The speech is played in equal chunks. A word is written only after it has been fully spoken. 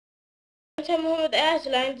I'm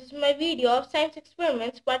Ayazullah and this is my video of science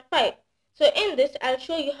experiments part 5. So in this I'll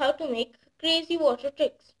show you how to make crazy water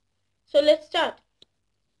tricks. So let's start.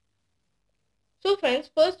 So friends,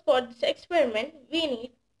 first for this experiment we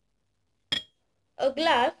need a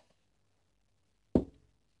glass,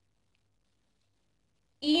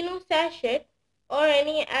 Eno sachet or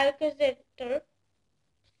any alka-seltzer,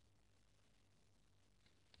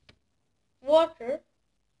 water,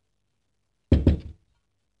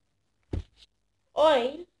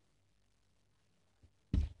 oil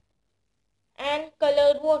and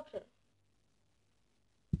colored water.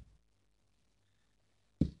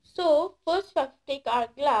 So first we have to take our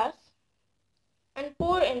glass and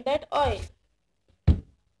pour in that oil.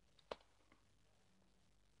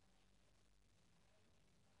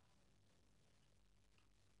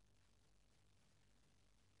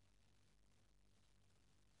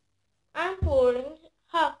 I'm pouring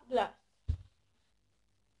half glass.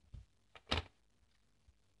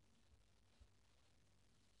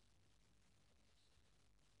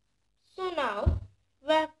 So now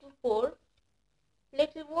we have to pour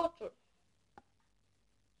little water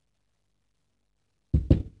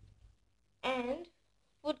and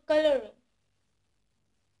food coloring.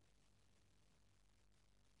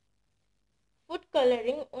 Food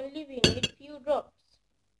coloring only we need few drops.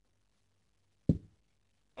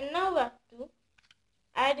 And now we have to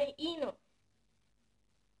add an Eno.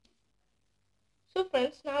 So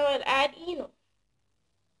friends, now I'll add Eno.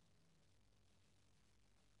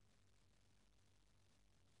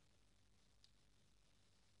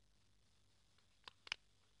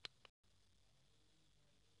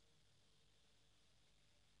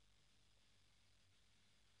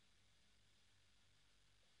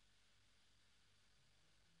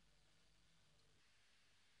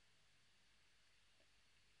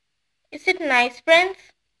 Is it nice, friends?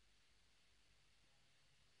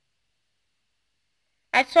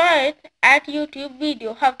 I saw it at YouTube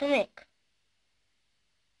video how to make.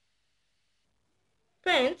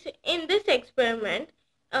 Friends, in this experiment,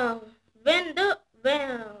 when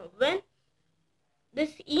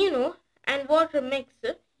this Eno and water mix,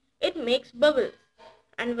 it makes bubbles,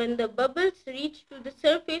 and when the bubbles reach to the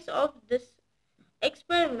surface of this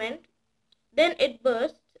experiment, then it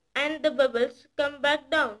bursts and the bubbles come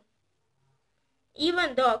back down.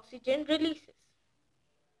 Even the oxygen releases.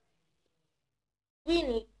 We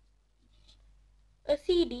need a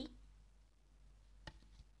CD,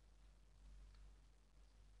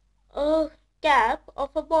 a cap of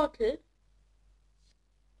a bottle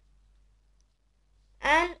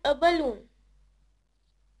and a balloon.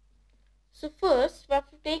 So first we have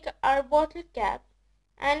to take our bottle cap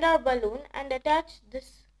and our balloon and attach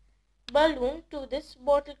this balloon to this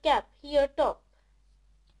bottle cap here top,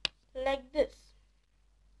 like this.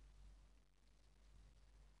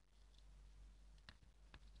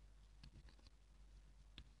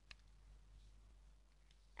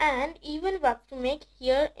 And even we have to make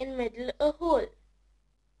here in middle a hole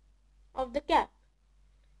of the cap.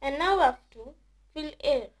 And now we have to fill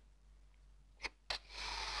air.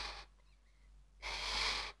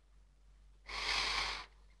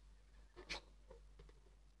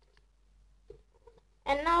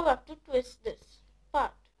 And now we have to twist this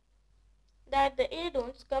part that the air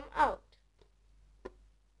don't come out.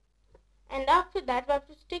 And after that we have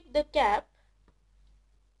to stick the cap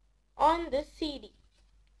on the CD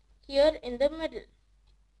here in the middle.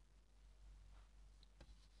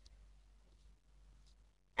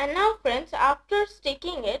 And now friends, after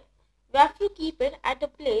sticking it, we have to keep it at a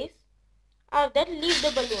place that leave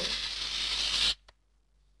the balloon.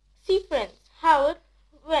 See friends, how it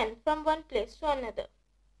went from one place to another.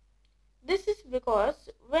 This is because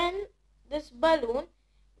when this balloon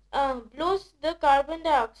blows the carbon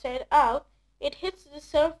dioxide out, it hits the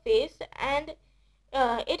surface and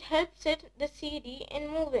it helps the CD in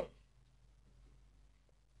moving.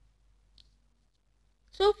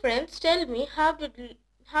 So friends, tell me how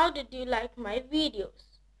did you like my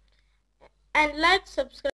videos? And like,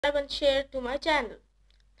 subscribe and share to my channel.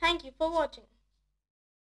 Thank you for watching.